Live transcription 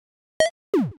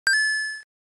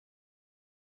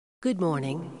Good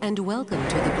morning, and welcome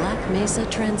to the Black Mesa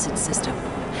Transit System.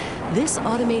 This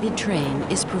automated train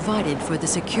is provided for the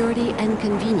security and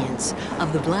convenience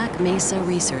of the Black Mesa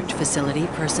Research Facility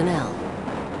personnel.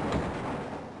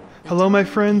 Hello my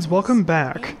friends, welcome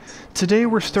back. Today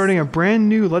we're starting a brand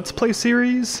new Let's Play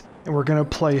series, and we're going to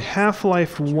play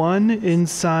Half-Life 1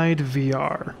 inside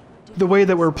VR. The way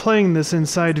that we're playing this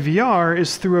inside VR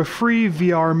is through a free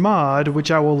VR mod,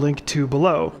 which I will link to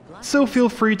below. So feel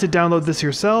free to download this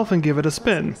yourself and give it a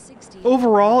spin.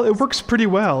 Overall, it works pretty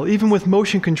well, even with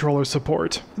motion controller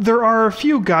support. There are a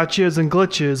few gotchas and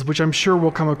glitches, which I'm sure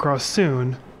we'll come across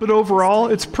soon, but overall,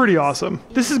 it's pretty awesome.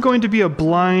 This is going to be a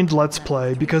blind Let's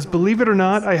Play, because believe it or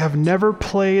not, I have never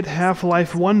played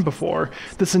Half-Life 1 before.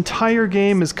 This entire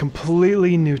game is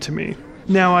completely new to me.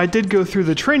 Now, I did go through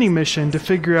the training mission to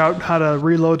figure out how to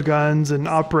reload guns and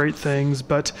operate things,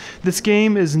 but this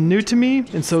game is new to me,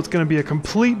 and so it's going to be a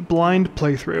complete blind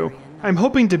playthrough. I'm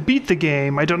hoping to beat the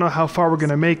game. I don't know how far we're going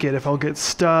to make it, if I'll get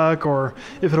stuck or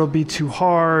if it'll be too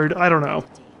hard, I don't know.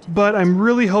 But I'm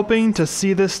really hoping to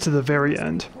see this to the very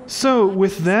end. So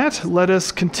with that, let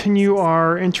us continue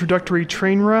our introductory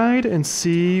train ride and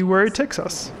see where it takes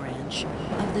us. Branch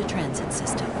of the transit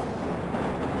system.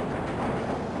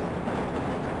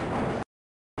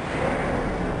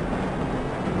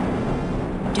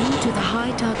 Due to the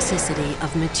high toxicity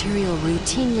of material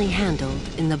routinely handled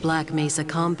in the Black Mesa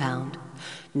compound,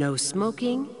 no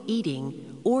smoking,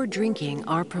 eating, or drinking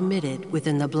are permitted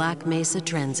within the Black Mesa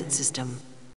transit system.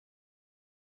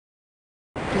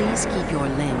 Please keep your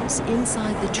limbs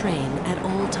inside the train at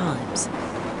all times.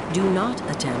 Do not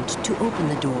attempt to open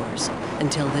the doors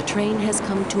until the train has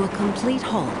come to a complete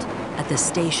halt at the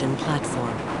station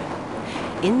platform.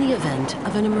 In the event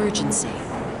of an emergency,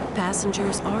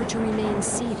 passengers are to remain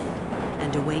seated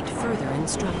and await further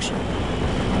instruction.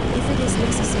 If it is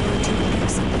necessary to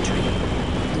exit the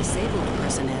train, disabled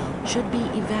personnel should be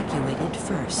evacuated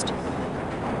first.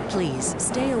 Please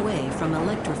stay away from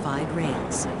electrified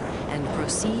rails and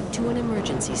proceed to an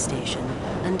emergency station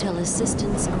until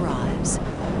assistance arrives.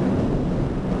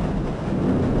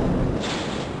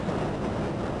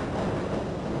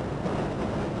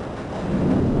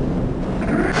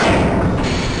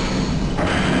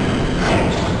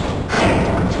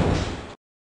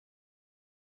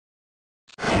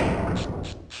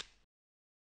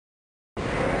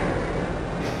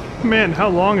 Man, how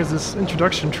long is this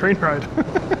introduction train ride?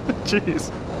 Jeez.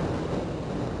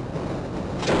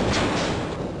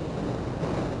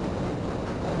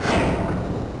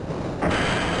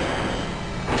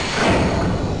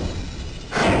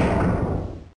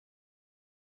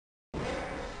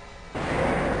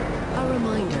 A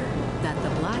reminder that the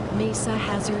Black Mesa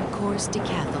Hazard Course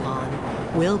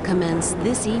Decathlon will commence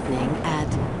this evening at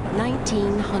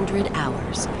 1900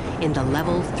 hours in the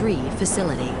Level 3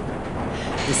 facility.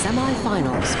 The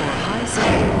semi-finals for high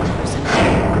security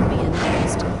personnel will be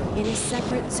announced in a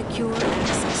separate secure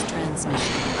access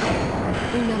transmission.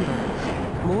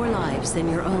 Remember, more lives than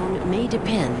your own may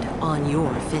depend on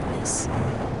your fitness.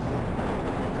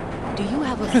 Do you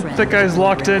have a friend? That guy's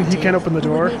locked in, he can't open the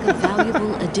door. Who would make a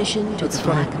valuable addition to That's the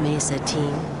funny. Black Mesa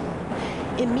team?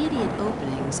 Immediate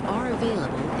openings are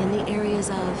available in the areas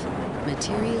of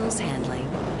materials handling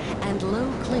and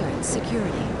low clearance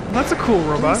security. That's a cool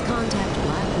robot. Please contact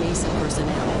Black Mesa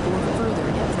personnel for further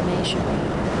information.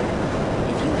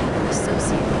 If you have an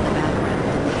associate with a background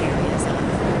in the areas of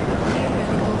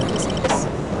theoretical physics,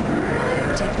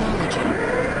 biotechnology,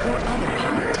 or other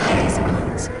high-tech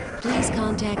disciplines, please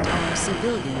contact our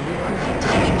civilian recruitment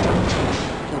division.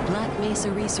 The Black Mesa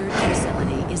Research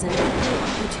Facility is an equal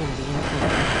opportunity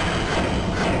employer.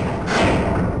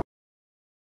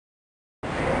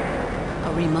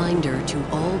 A reminder to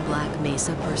all Black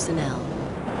Mesa personnel.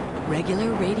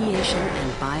 Regular radiation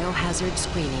and biohazard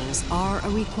screenings are a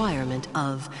requirement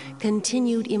of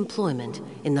continued employment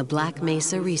in the Black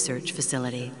Mesa Research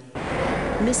Facility.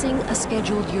 Missing a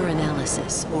scheduled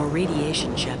urinalysis or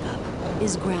radiation checkup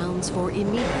is grounds for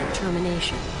immediate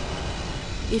termination.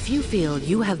 If you feel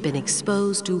you have been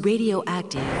exposed to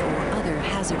radioactive or other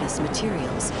hazardous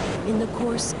materials in the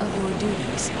course of your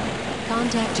duties,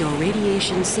 contact your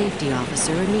radiation safety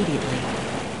officer immediately.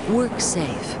 Work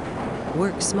safe.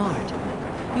 Work smart.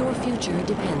 Your future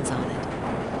depends on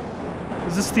it.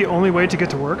 Is this the only way to get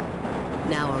to work?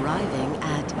 Now arriving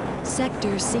at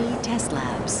Sector C test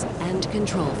labs and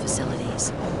control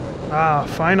facilities. Ah,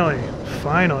 finally.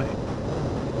 Finally.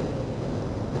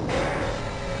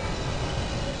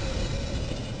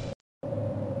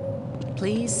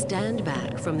 Please stand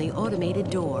back from the automated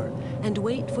door and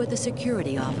wait for the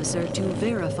security officer to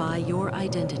verify your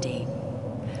identity.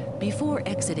 Before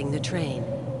exiting the train,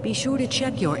 be sure to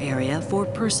check your area for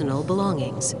personal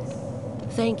belongings.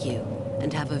 Thank you,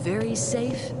 and have a very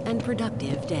safe and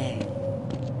productive day.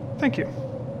 Thank you.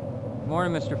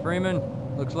 Morning, Mr. Freeman.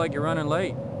 Looks like you're running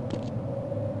late.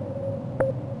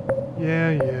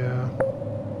 Yeah.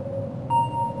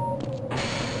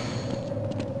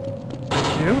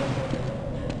 Thank you.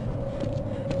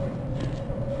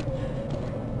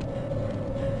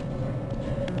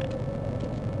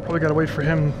 Probably gotta wait for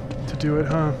him to do it,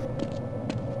 huh?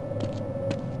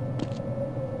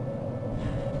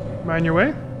 Mind your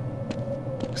way?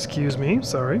 Excuse me,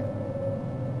 sorry.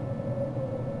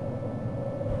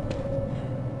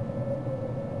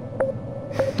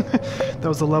 That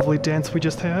was a lovely dance we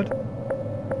just had.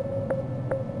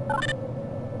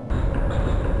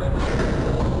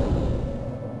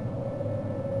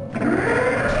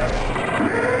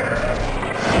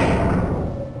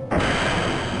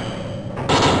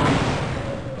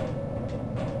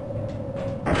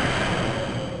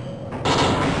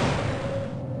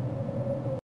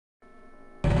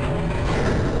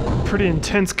 Pretty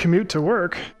intense commute to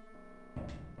work.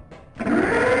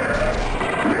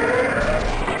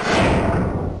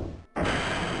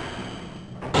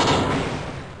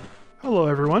 Hello,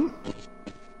 everyone.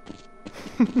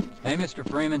 Hey, Mr.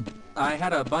 Freeman. I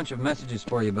had a bunch of messages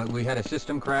for you, but we had a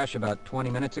system crash about 20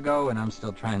 minutes ago, and I'm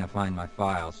still trying to find my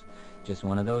files. Just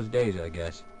one of those days, I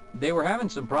guess. They were having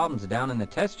some problems down in the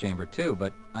test chamber, too,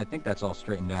 but I think that's all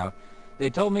straightened out. They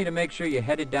told me to make sure you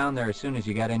headed down there as soon as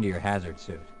you got into your hazard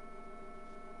suit.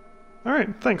 Alright,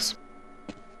 thanks.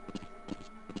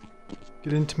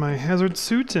 Get into my hazard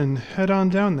suit and head on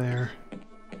down there.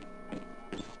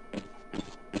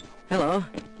 Hello.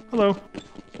 Hello.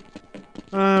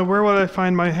 Where would I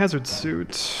find my hazard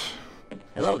suit?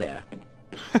 Hello there.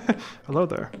 Hello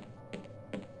there.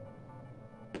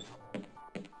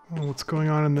 Oh, what's going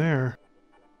on in there?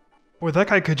 Boy, that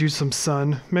guy could use some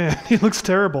sun. Man, he looks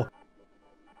terrible.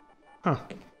 Huh.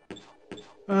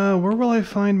 Where will I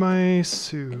find my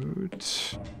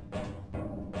suit?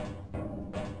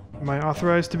 Am I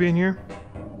authorized to be in here?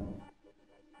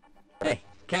 Hey,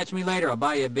 catch me later. I'll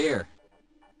buy you a beer.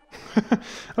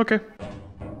 Okay.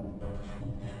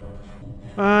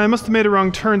 I must have made a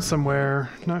wrong turn somewhere.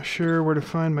 Not sure where to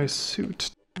find my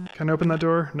suit. Can I open that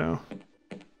door? No.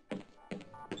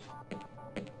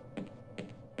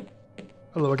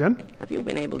 Hello again. Have you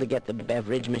been able to get the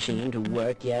beverage machine to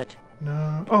work yet?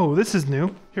 No. Oh, this is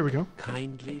new. Here we go.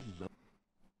 Kindly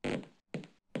look.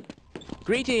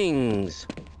 Greetings!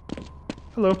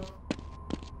 Hello.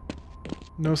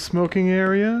 No smoking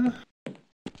area?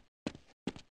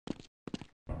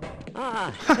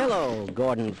 Ah, hello,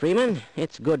 Gordon Freeman.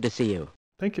 It's good to see you.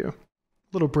 Thank you.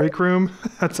 Little break room.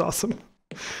 That's awesome.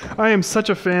 I am such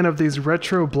a fan of these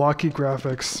retro blocky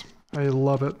graphics. I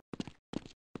love it.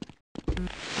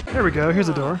 There we go. Here's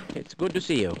a door. It's good to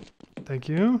see you. Thank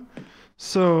you.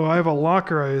 So, I have a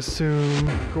locker, I assume.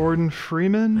 Gordon I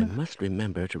Freeman? must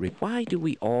remember to why do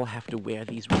we all have to wear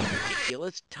these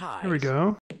ridiculous ties? Here we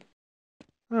go.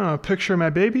 Oh, a picture of my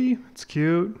baby. It's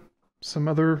cute. Some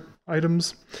other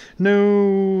items.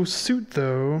 No suit,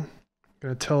 though.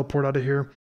 Gonna teleport out of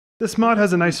here. This mod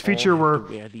has a nice feature where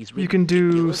you can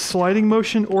do sliding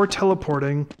motion or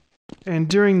teleporting. And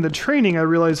during the training, I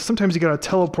realized sometimes you gotta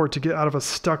teleport to get out of a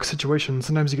stuck situation.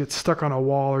 Sometimes you get stuck on a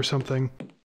wall or something.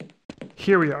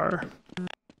 Here we are.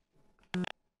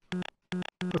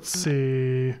 Let's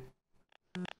see.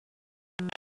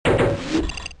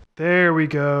 There we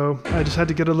go. I just had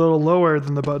to get a little lower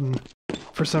than the button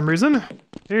for some reason.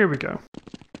 Here we go.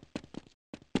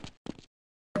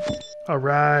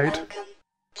 Alright. Welcome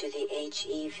to the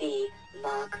HEV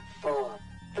Mark IV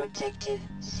protective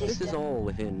system. This is all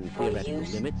within for theoretical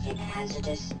use limits. in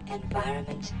hazardous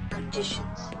environment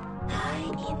conditions. High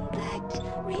impact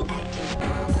reactive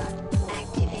armor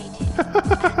activated.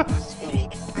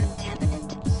 Atmospheric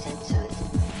contaminant sensors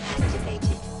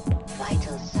activated.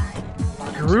 Vital sign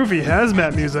monitored. Groovy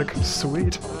hazmat music.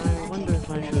 Sweet. I wonder if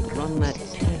I should run that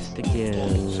test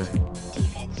again.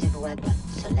 Defensive weapon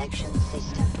selection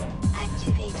system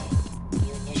activated.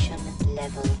 Munition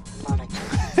level monitored.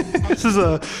 This is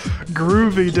a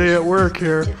groovy day at work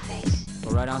here. Interface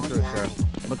Go right on through, sir.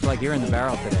 Looks like you're in the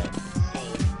barrel today.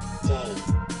 safe day.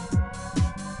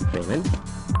 Freeman?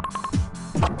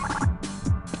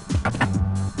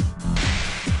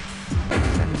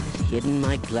 I've hidden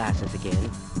my glasses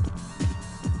again.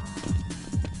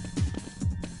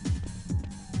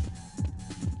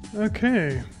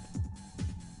 Okay.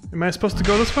 Am I supposed to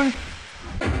go this way?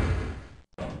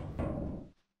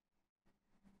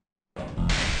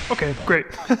 Okay, great.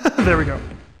 There we go.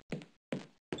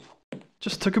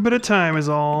 Just Just took a bit of time is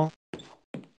all.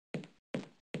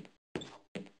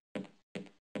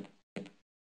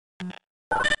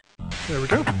 There we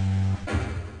go.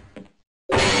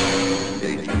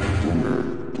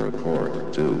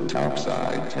 Report to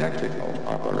Topside Tactical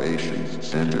Operations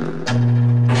Center.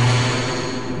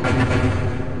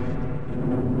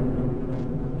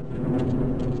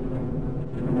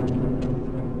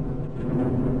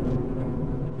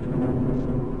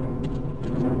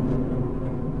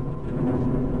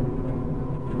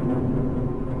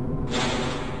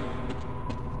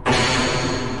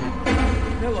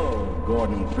 Hello,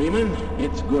 Gordon Freeman.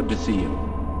 It's good to see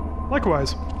you.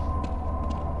 Likewise.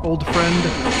 Old friend.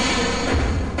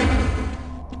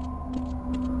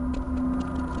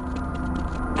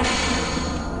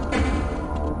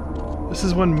 This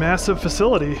is one massive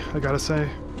facility, I gotta say.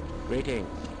 Greetings.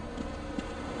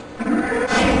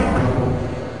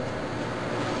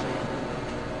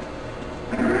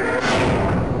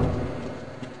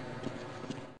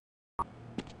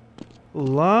 A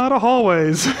lot of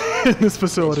hallways in this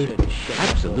facility.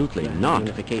 Absolutely not.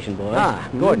 Unification, boys. Ah,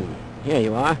 Gordon, here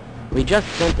you are. We just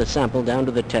sent the sample down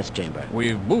to the test chamber.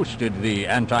 We've boosted the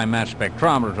anti-mass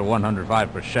spectrometer to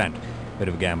 105%. Bit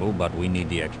of a gamble, but we need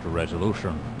the extra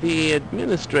resolution. The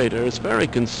administrator is very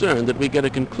concerned that we get a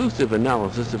conclusive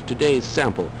analysis of today's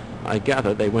sample. I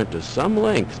gather they went to some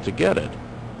lengths to get it.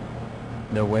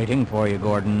 They're waiting for you,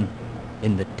 Gordon,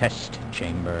 in the test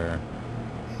chamber.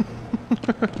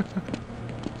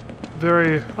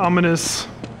 Very ominous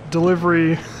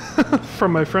delivery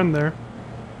from my friend there.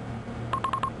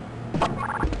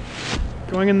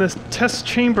 Going in this test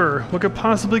chamber. What could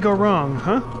possibly go wrong,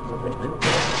 huh?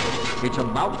 It's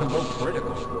about to go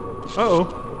critical. Uh-oh.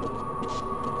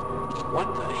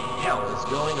 What the hell is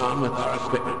going on with our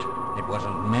equipment? It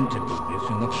wasn't meant to do this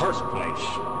in the first place.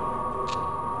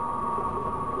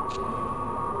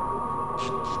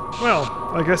 Well,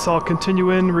 I guess I'll continue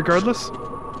in regardless.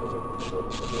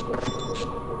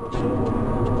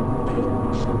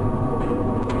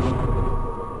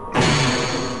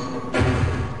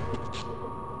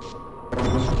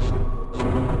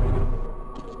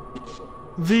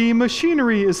 The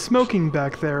machinery is smoking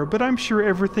back there, but I'm sure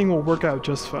everything will work out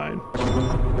just fine.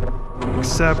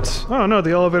 Except, oh no,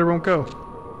 the elevator won't go.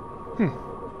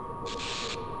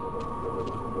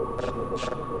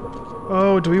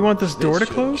 Oh, do we want this door to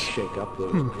close? Shake up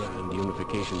those grand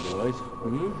unification boys.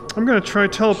 I'm gonna try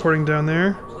teleporting down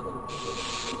there.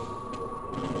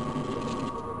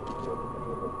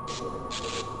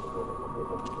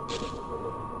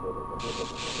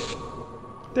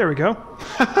 There we go.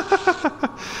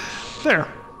 There.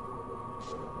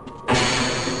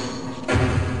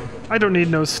 I don't need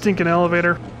no stinking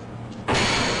elevator.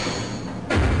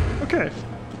 Okay,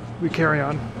 we carry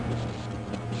on.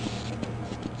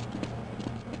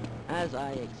 As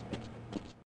I expected.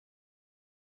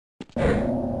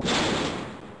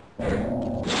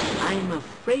 I'm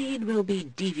afraid we'll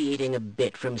be deviating a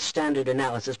bit from standard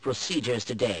analysis procedures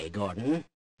today, Gordon.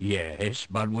 Yes,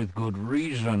 but with good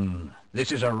reason.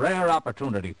 This is a rare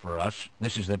opportunity for us.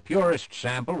 This is the purest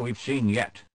sample we've seen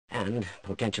yet. And,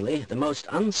 potentially, the most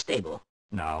unstable.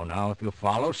 Now, if you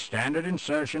follow standard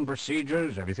insertion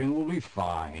procedures, everything will be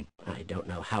fine. I don't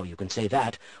know how you can say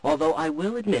that, although I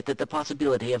will admit that the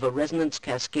possibility of a resonance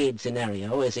cascade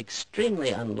scenario is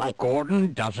extremely unlikely.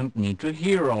 Gordon doesn't need to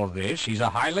hear all this. He's a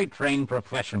highly trained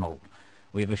professional.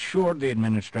 We've assured the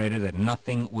administrator that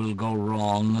nothing will go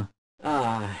wrong.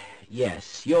 Ah,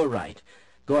 yes, you're right.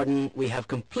 Gordon, we have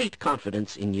complete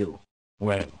confidence in you.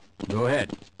 Well, go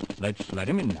ahead. Let's let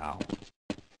him in now.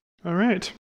 All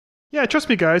right. Yeah, trust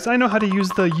me guys, I know how to use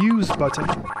the use button.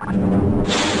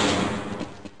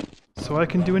 So I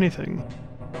can do anything.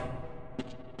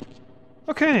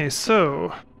 Okay,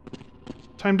 so...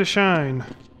 time to shine.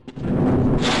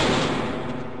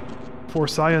 For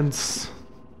science.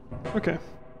 Okay.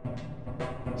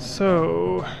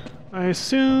 So... I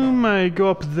assume I go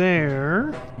up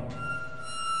there.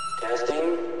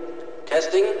 Testing.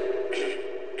 Testing.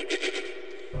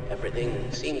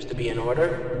 Everything seems to be in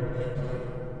order.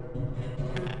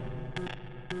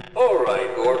 All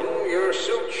right, Gordon. Your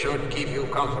suit should keep you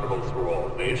comfortable through all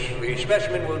this. The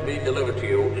specimen will be delivered to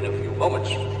you in a few moments.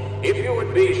 If you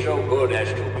would be so good as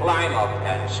to climb up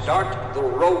and start the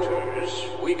rotors,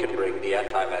 we can bring the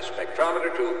anti-mass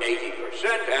spectrometer to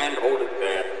 80% and hold it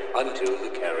there until the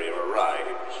carrier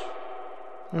arrives.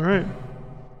 Alright.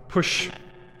 Push.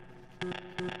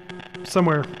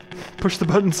 Somewhere. Push the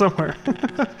button somewhere.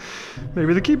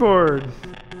 Maybe the keyboard.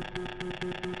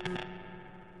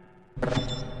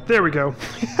 There we go.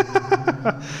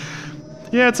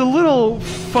 Yeah, it's a little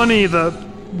funny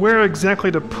where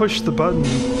exactly to push the button.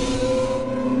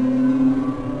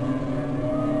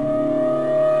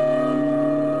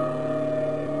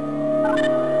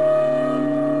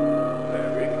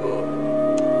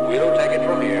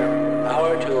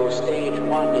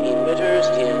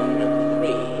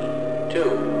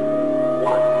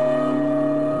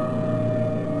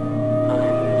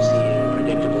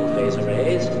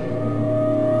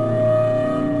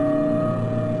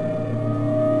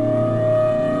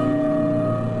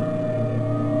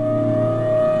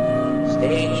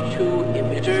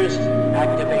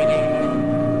 Activating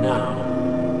now.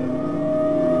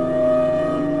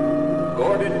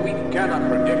 Gordon, we cannot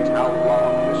predict how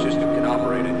long the system can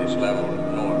operate at this level,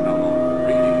 nor how long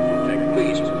reading will take.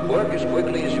 Please, work as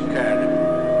quickly as you can.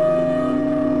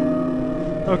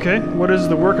 Okay, what is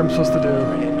the work I'm supposed to do?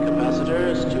 Overhead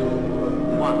capacitors to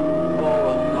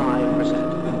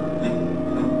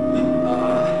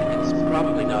 105%. It's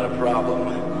probably not a problem.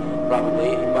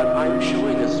 Probably, but I'm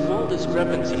showing a small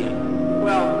discrepancy.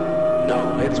 Well,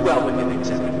 no, it's well within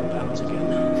acceptable bounds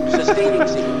again. Sustaining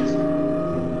sequence.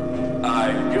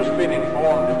 I've just been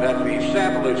informed that the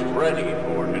sample is ready,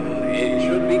 Gordon. It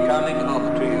should be coming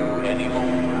up to you any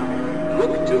moment now.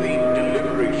 Look to the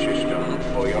delivery system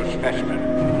for your specimen.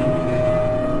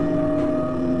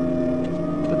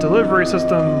 The delivery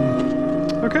system.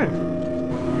 Okay.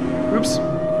 Oops.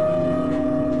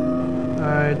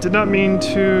 I did not mean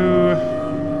to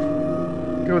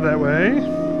go that way.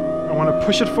 I want to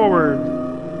push it forward,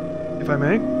 if I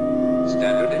may.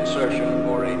 Standard insertion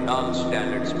for a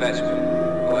non-standard specimen.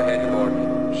 Go ahead,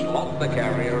 Gordon. Slot the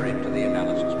carrier into the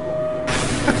analysis board.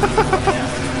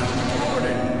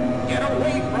 Gordon, get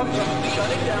away from the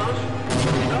Shutting down.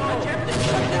 No. Attempted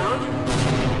shutdown.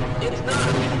 It's not.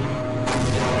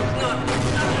 It's not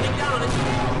shutting down.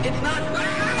 It's not.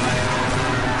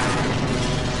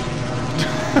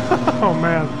 Oh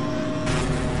man.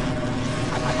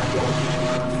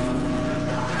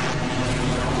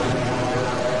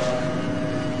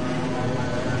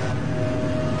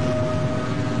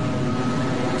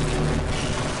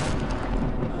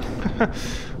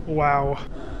 Wow.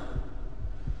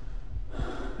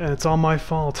 And it's all my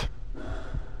fault.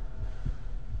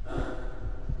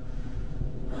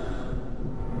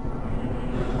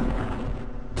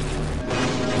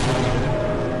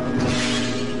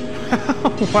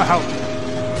 Wow.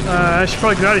 I should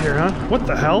probably get out of here, huh? What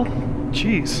the hell?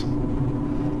 Jeez.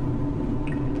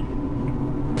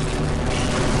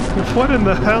 What in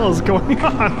the hell is going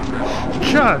on?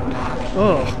 God.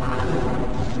 Ugh.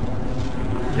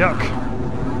 Yuck.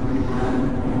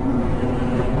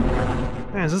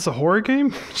 Man, is this a horror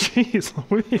game? Jeez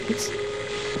Louise.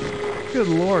 Good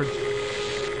lord.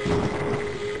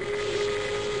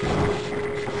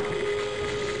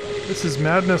 This is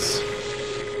madness.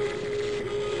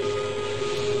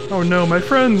 Oh no, my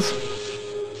friends!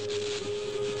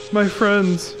 My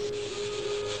friends!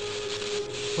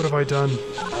 What have I done?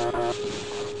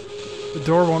 The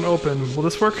door won't open. Will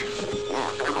this work?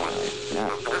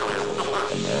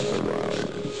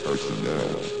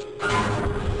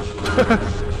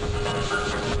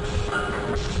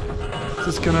 Is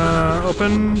this gonna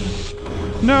open?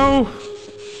 No!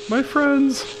 My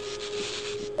friends!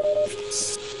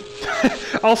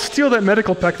 I'll steal that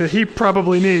medical pack that he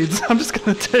probably needs. I'm just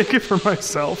gonna take it for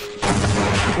myself.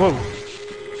 Whoa.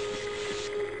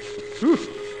 Ooh.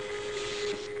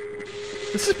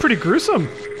 This is pretty gruesome,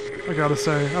 I gotta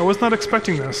say. I was not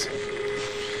expecting this.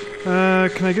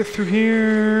 Can I get through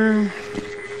here?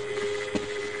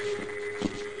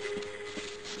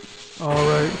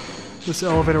 Alright. This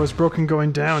elevator was broken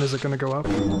going down. Is it gonna go up?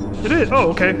 It is! Oh,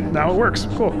 okay. Now it works.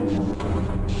 Cool.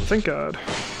 Thank God.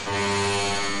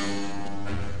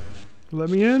 Let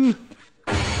me in.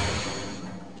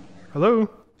 Hello?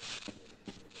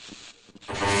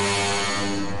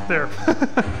 There.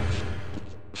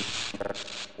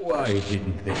 Why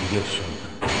didn't they listen?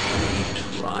 We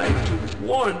tried to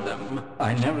warn them.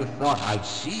 I never thought I'd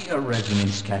see a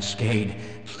resonance cascade,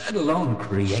 let alone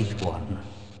create one.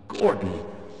 Gordon,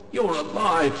 you're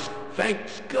alive. Thank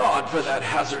God for that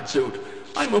hazard suit.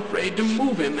 I'm afraid to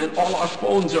move him and all our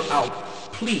phones are out.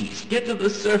 Please, get to the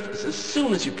surface as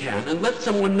soon as you can and let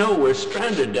someone know we're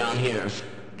stranded down here.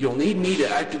 You'll need me to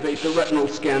activate the retinal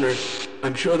scanners.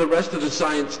 I'm sure the rest of the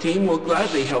science team will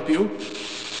gladly help you.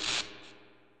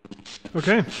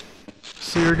 Okay.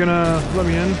 So you're gonna let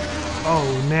me in? Oh,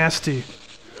 nasty.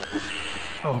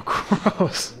 Oh,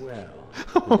 gross. Well,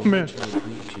 oh, man. The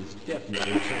breach is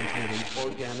definitely transmitting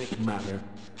organic matter.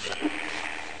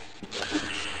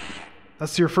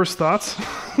 That's your first thoughts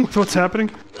with what's happening?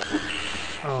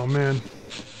 Oh, man.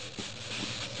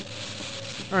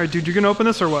 Alright, dude, you gonna open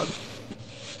this or what?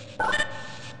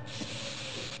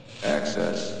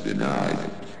 Access denied.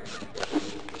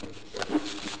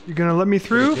 You gonna let me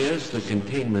through? It appears the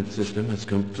containment system is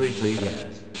completely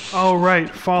yes. Oh, right,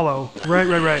 follow.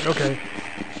 Right, okay.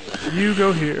 You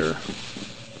go here.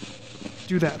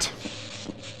 Do that.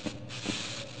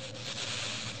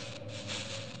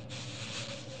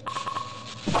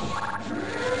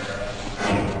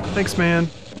 Thanks, man.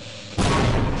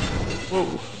 Whoa.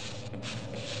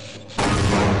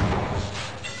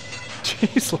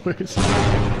 Jeez Louise.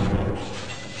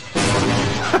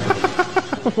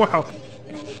 Wow.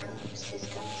 Medical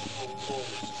systems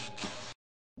engaged.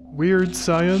 Weird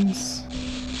science.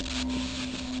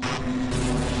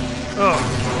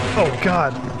 Oh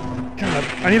God. God,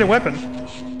 I need a weapon.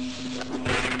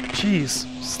 Jeez,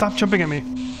 stop jumping at me.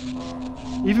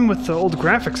 Even with the old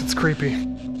graphics, it's creepy.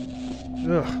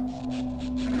 Ugh.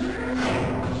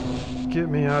 Get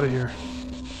me out of here.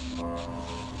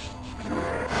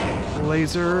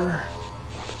 Laser.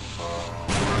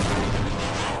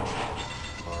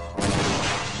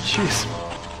 Jeez.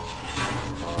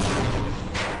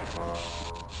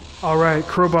 Alright,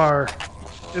 crowbar.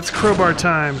 It's crowbar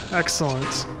time.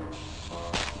 Excellent.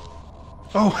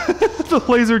 Oh, the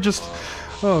laser just...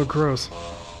 Oh, gross.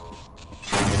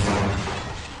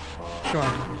 Come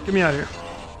on, get me out of here.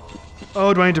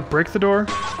 Oh, do I need to break the door?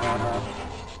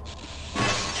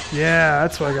 Yeah,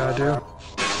 that's what I gotta do.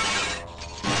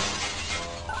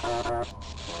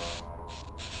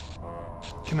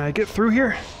 Can I get through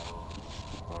here?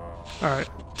 Alright,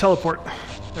 teleport.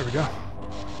 There we go.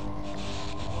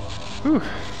 Whew.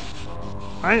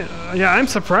 I'm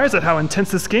surprised at how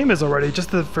intense this game is already, just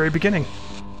the very beginning.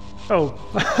 Oh,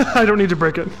 I don't need to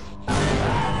break it.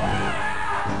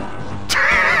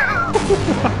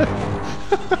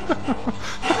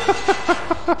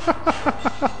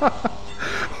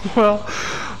 Well,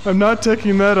 I'm not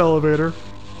taking that elevator.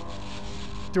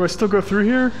 Do I still go through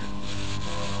here?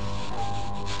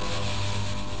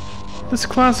 This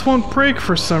class won't break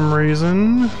for some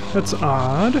reason. That's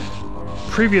odd.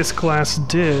 Previous class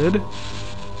did.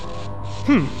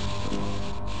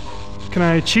 Can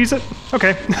I cheese it?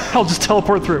 Okay, I'll just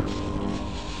teleport through.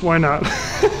 Why not?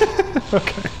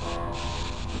 Okay.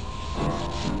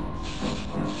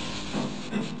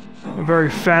 A very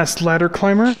fast ladder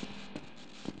climber.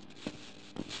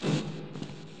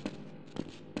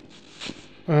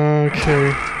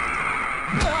 Okay.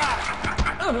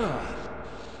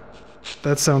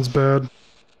 That sounds bad.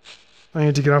 I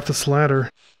need to get off this ladder.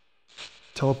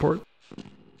 Teleport.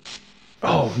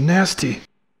 Oh, nasty.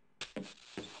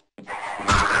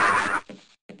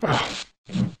 Oh,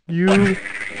 you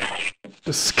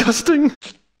disgusting.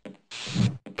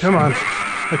 Come on.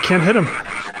 I can't hit him.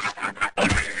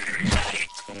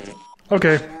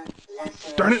 Okay.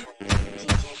 Darn it.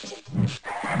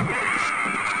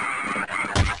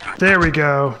 There we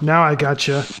go. Now I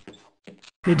gotcha.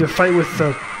 Need to fight with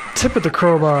the tip of the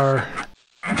crowbar.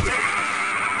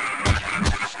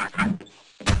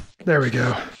 There we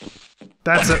go.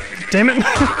 That's it. Damn it.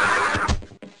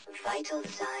 Vital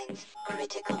signs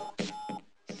critical.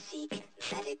 Seek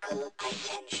medical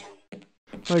attention.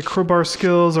 My crowbar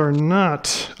skills are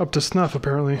not up to snuff,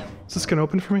 apparently. Is this gonna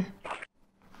open for me?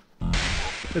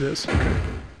 It is. Okay.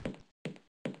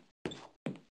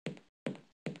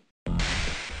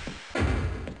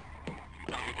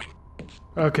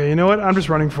 Okay, you know what? I'm just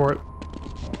running for it.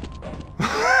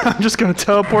 I'm just gonna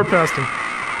teleport past him.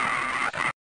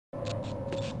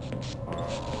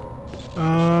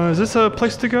 Is this a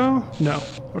place to go? No.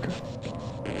 Okay.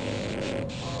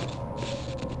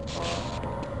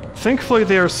 Thankfully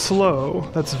they are slow.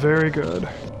 That's very good.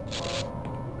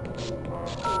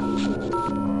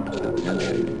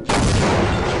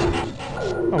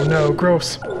 Oh no,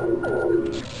 gross.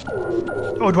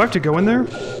 Oh, do I have to go in there?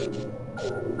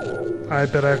 I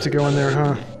bet I have to go in there,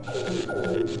 huh?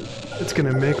 It's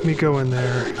gonna make me go in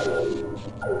there.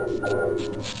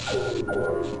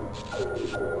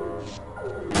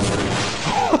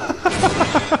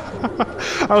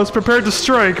 I was prepared to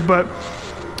strike, but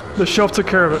the shelf took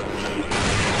care of it.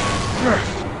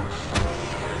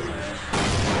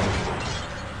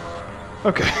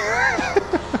 Okay.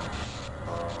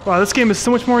 Wow, this game is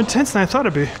so much more intense than I thought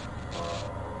it'd be.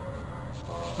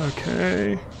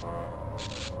 Okay.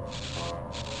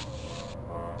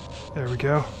 There we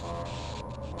go.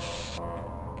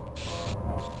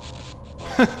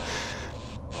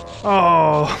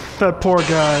 Oh, that poor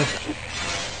guy.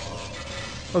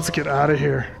 Let's get out of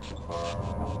here.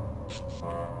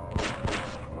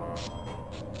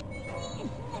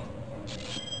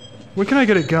 When can I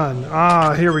get a gun?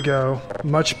 Ah, here we go.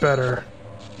 Much better.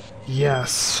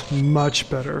 Yes, much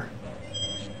better.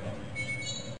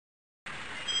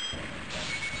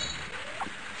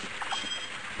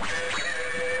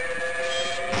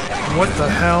 What the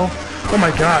hell? Oh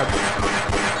my god.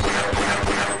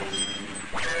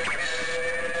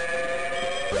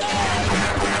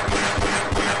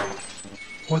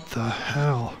 What the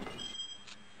hell?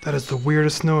 That is the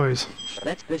weirdest noise.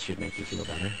 This should make you feel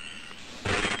better.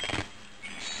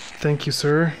 Thank you,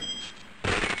 sir.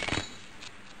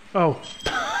 Oh.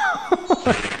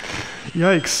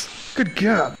 Yikes. Good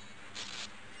God.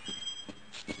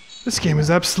 This game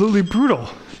is absolutely brutal.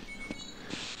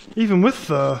 Even with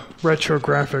the retro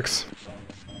graphics.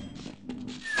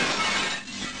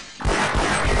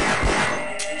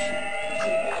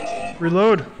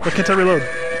 Reload! Why can't I reload?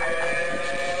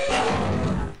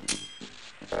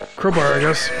 Crowbar, I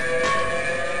guess.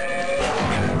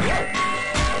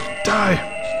 Die!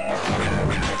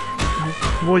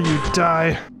 Will you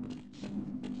die?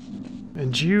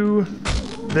 And you...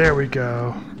 There we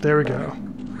go. There we go.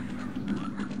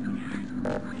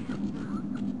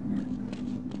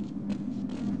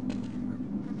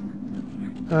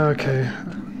 Okay.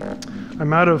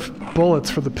 I'm out of bullets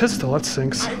for the pistol, that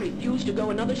sinks. I refuse to go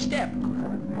another step.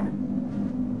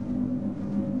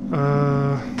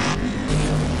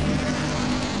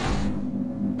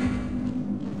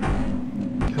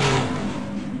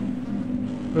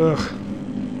 Ugh.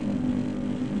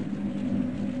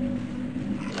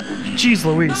 Jeez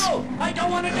Louise. No! I don't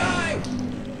want to die!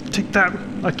 Take that.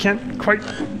 I can't quite...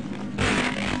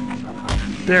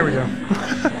 There we go.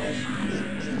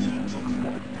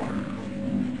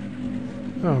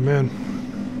 Oh, man.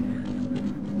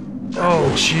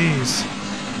 Oh, jeez.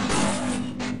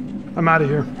 I'm out of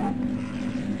here.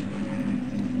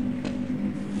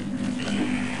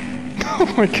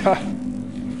 Oh my god.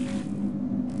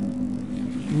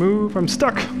 Move, I'm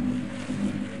stuck.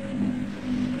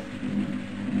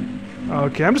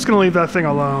 Okay, I'm just gonna leave that thing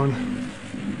alone.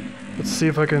 Let's see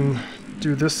if I can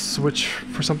do this switch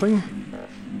for something.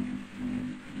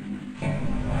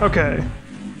 Okay.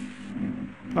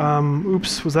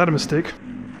 Oops, was that a mistake?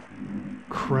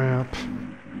 Crap.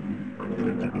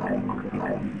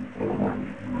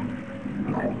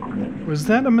 Was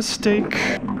that a mistake?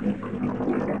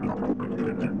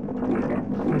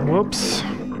 Whoops.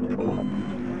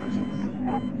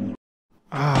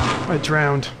 Ah, I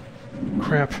drowned.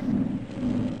 Crap.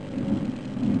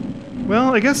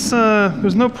 Well, I guess,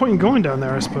 there's no point in going down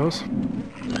there, I suppose.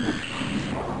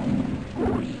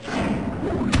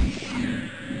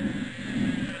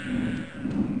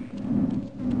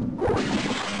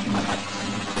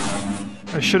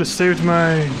 I should have saved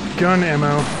my gun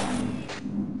ammo.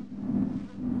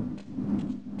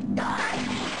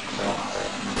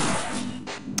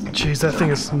 Jeez, that thing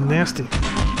is nasty.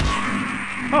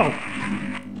 Oh,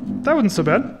 that wasn't so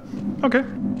bad. Okay.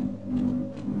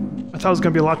 I thought it was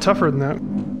gonna be a lot tougher than that.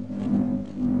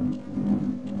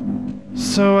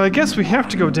 So I guess we have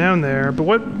to go down there, but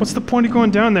what's the point of going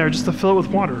down there just to fill it with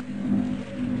water?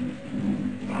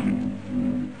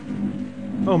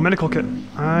 Oh, medical kit.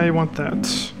 I want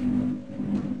that.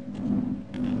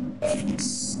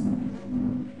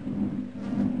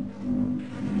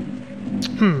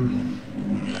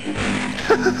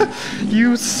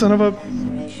 You son of a...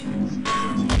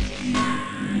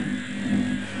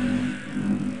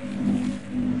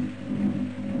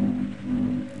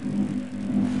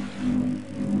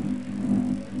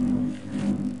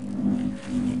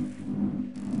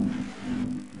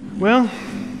 Well...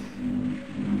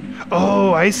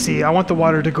 Oh, I see. I want the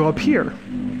water to go up here.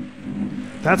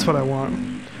 That's what I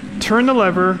want. Turn the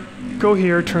lever, go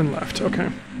here, turn left. Okay.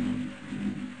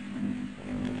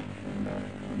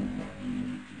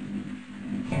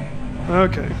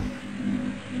 Okay.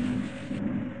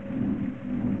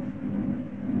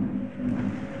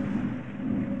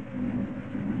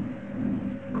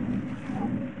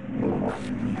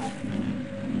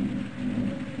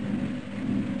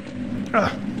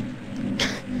 Ah.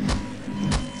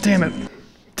 Damn it.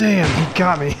 Damn, he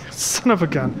got me. Son of a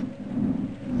gun.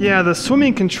 Yeah, the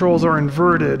swimming controls are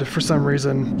inverted for some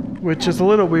reason, which is a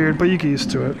little weird, but you get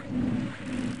used to it.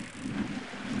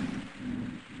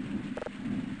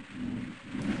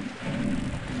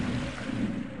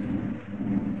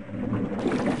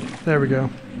 There we go.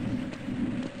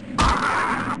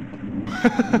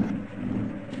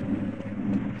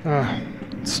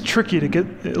 It's tricky to get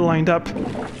it lined up.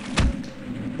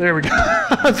 There we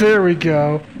go. There we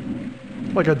go.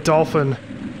 Like a dolphin.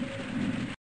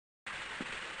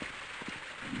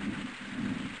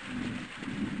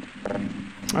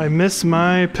 I miss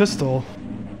my pistol.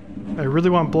 I really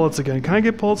want bullets again. Can I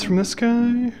get bullets from this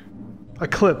guy? A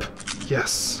clip.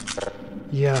 Yes.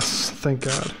 Yes, thank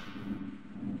God.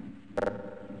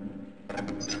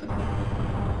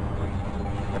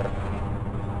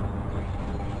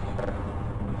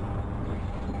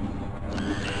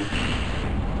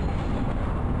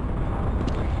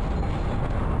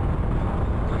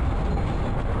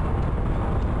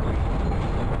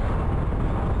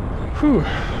 Whew.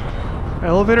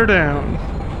 Elevator down.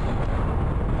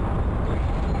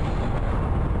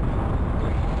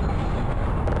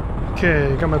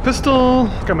 Okay, got my pistol,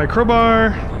 got my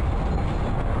crowbar.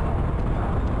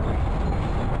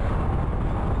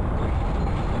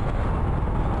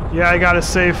 Yeah, I gotta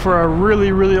say, for a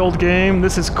really, really old game,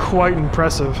 this is quite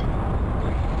impressive.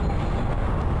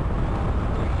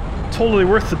 Totally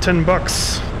worth the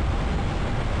 $10.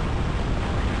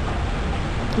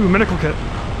 Ooh, medical kit.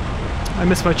 I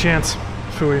missed my chance.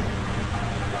 Phooey.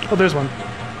 Oh, there's one.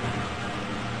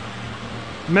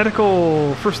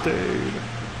 Medical first aid.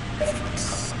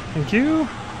 Thank you.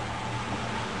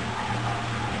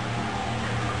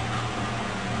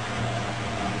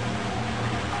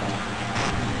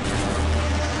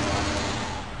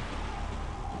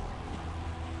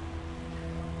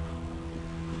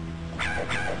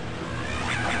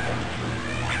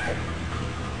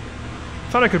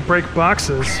 Thought I could break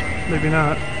boxes. Maybe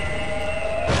not.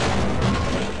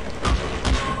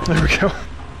 There we go.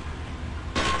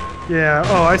 Yeah,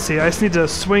 oh, I see. I just need to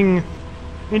swing.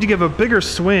 I need to give a bigger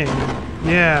swing.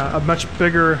 Yeah, a much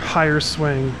bigger, higher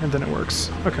swing, and then it works.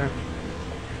 Okay.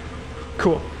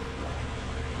 Cool.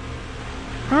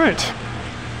 Alright.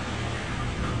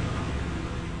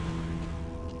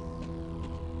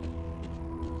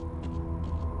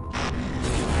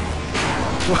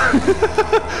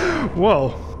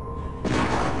 Whoa.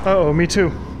 Uh-oh, me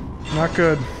too. Not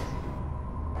good.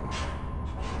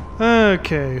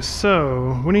 Okay,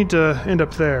 so we need to end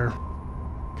up there.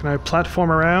 Can I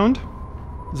platform around?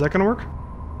 Is that gonna work?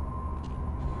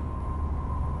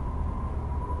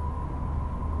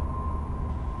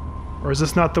 Or is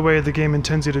this not the way the game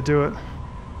intends you to do it?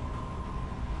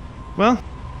 Well,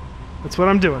 that's what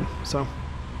I'm doing, so.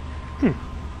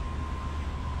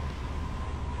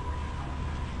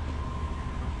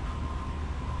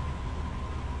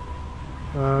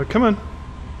 Come on.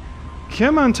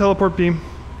 Come on, teleport beam.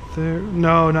 There.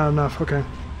 No, not enough. Okay. Am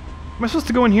I supposed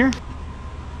to go in here?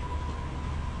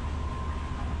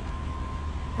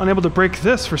 Unable to break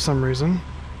this for some reason.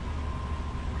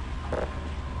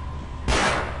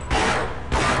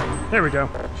 There we go.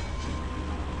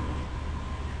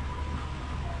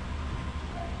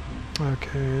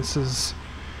 Okay, this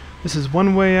is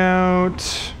one way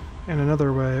out and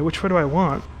another way. Which way do I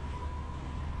want?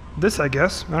 This, I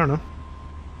guess. I don't know.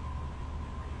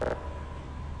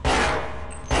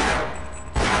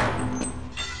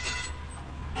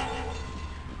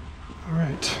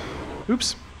 Alright.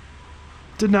 Oops.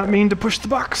 Did not mean to push the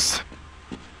box.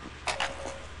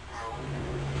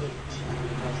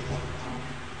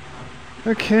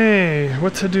 Okay,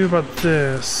 what to do about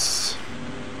this?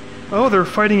 Oh, they're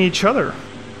fighting each other.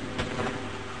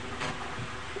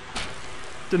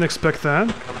 Didn't expect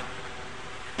that.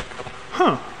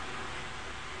 Huh.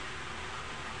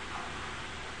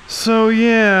 So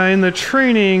yeah, in the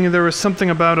training there was something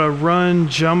about a run,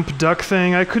 jump, duck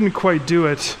thing. I couldn't quite do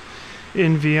it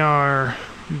in VR,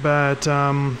 but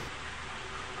I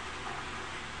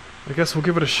guess we'll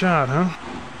give it a shot, huh?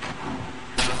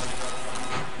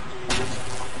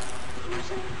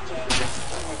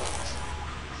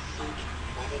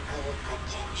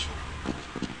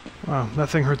 Wow, that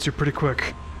thing hurts you pretty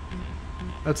quick.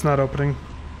 That's not opening.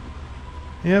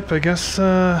 Yep, I guess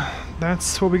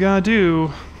that's what we gotta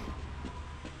do.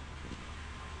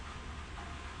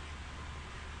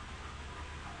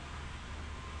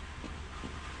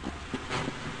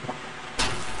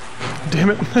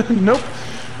 Damn it. Nope.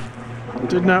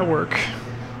 Did not work.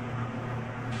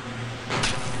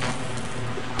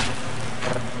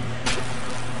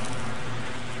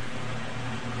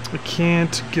 I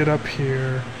can't get up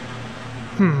here.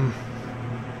 I'm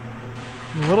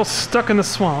a little stuck in the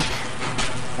swamp.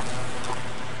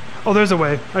 Oh, there's a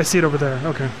way. I see it over there.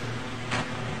 Okay.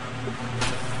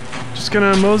 Just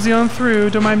gonna mosey on through.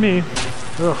 Don't mind me.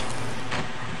 Ugh.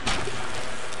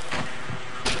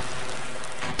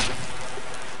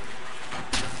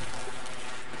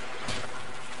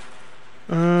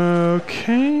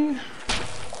 Okay.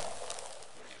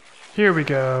 Here we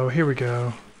go. Here we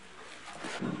go.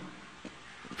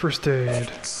 First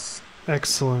aid.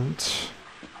 Excellent.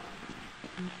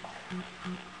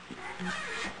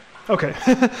 Okay.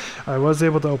 I was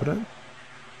able to open it.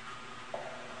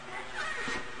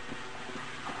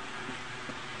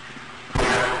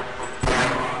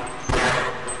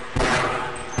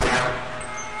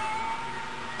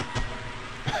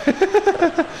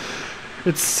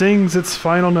 It sings its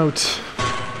final note.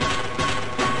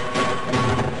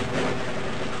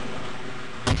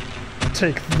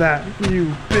 Take that,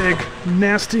 you big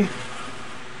nasty.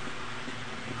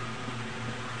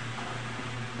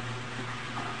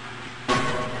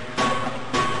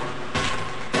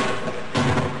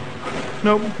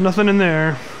 Nope, nothing in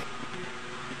there.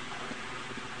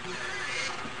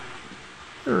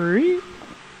 Hurry.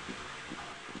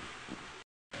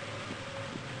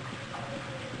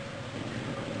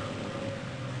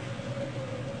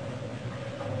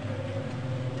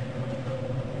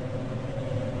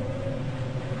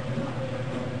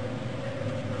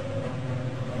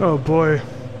 Oh boy.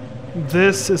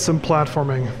 This is some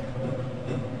platforming.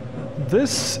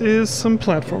 This is some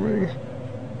platforming.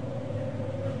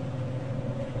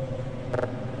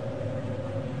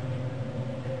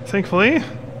 Thankfully,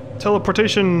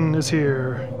 teleportation is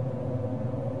here.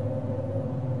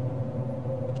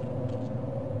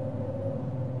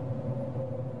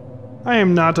 I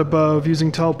am not above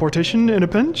using teleportation in a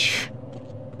pinch.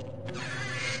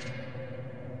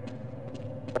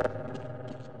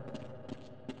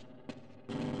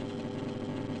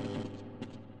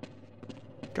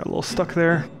 Got a little stuck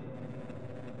there.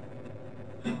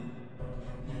 I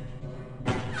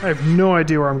have no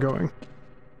idea where I'm going.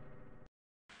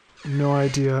 No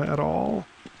idea at all.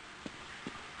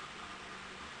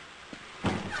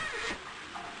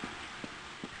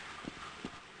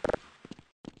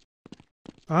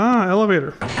 Ah,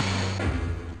 elevator.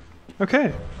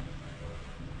 Okay.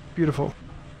 Beautiful.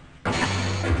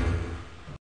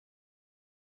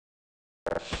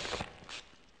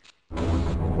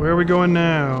 Where are we going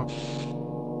now?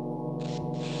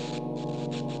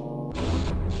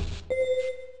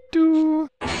 Doo.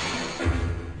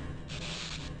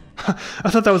 I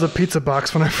thought that was a pizza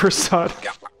box when I first saw it.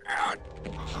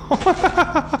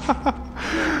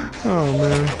 Oh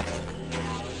man.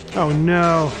 Oh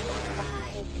no.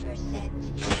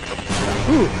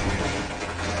 Ooh.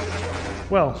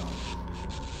 Well,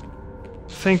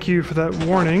 thank you for that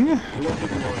warning.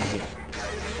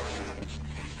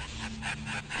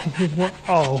 What?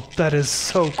 Oh, that is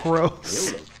so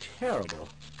gross. You look terrible.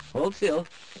 Hold still.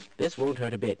 This won't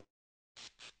hurt a bit.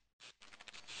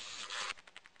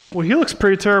 Well, he looks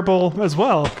pretty terrible as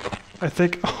well, I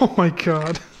think. Oh my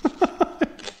god.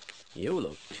 You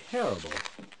look terrible.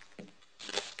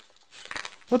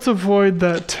 Let's avoid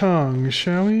that tongue,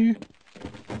 shall we?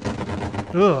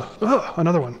 Ugh, ugh,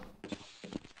 another one.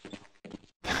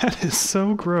 That is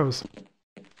so gross.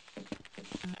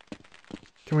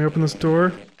 Can we open this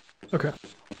door? Okay.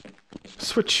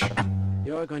 Switch.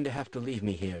 You're going to have to leave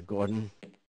me here, Gordon.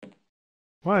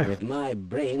 Why? With my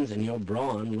brains and your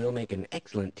brawn, we'll make an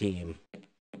excellent team.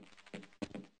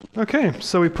 Okay,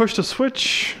 so we pushed a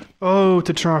switch. Oh,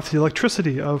 to turn off the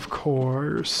electricity, of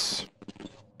course.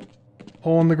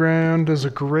 Hole in the ground is a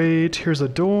grate. Here's a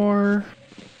door.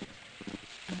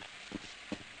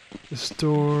 This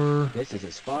door. This is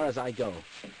as far as I go.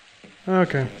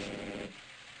 Okay.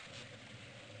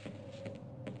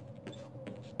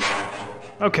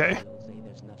 Okay.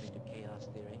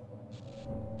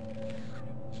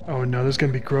 Oh no, there's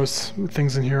gonna be gross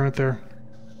things in here, aren't there?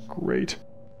 Great.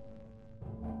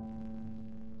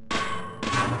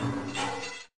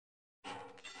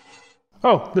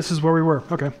 Oh, this is where we were.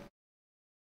 Okay.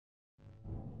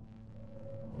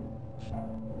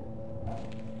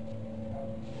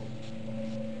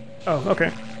 Oh,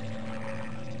 okay.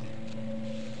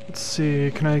 Let's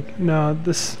see, can I... No,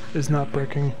 this is not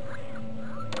breaking.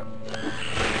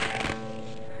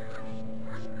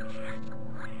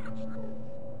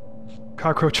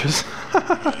 Cockroaches.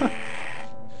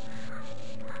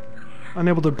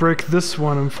 Unable to break this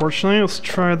one, unfortunately. Let's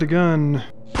try the gun.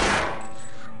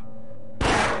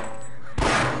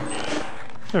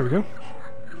 There we go.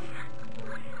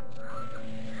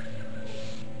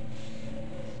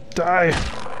 Die!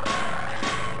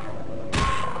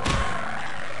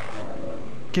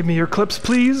 Give me your clips,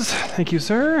 please. Thank you,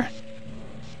 sir.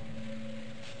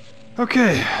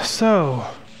 Okay, so...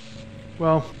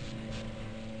 Well...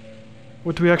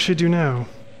 What do we actually do now?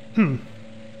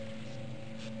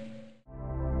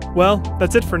 Well,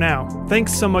 that's it for now.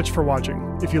 Thanks so much for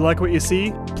watching. If you like what you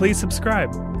see, please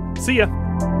subscribe. See ya!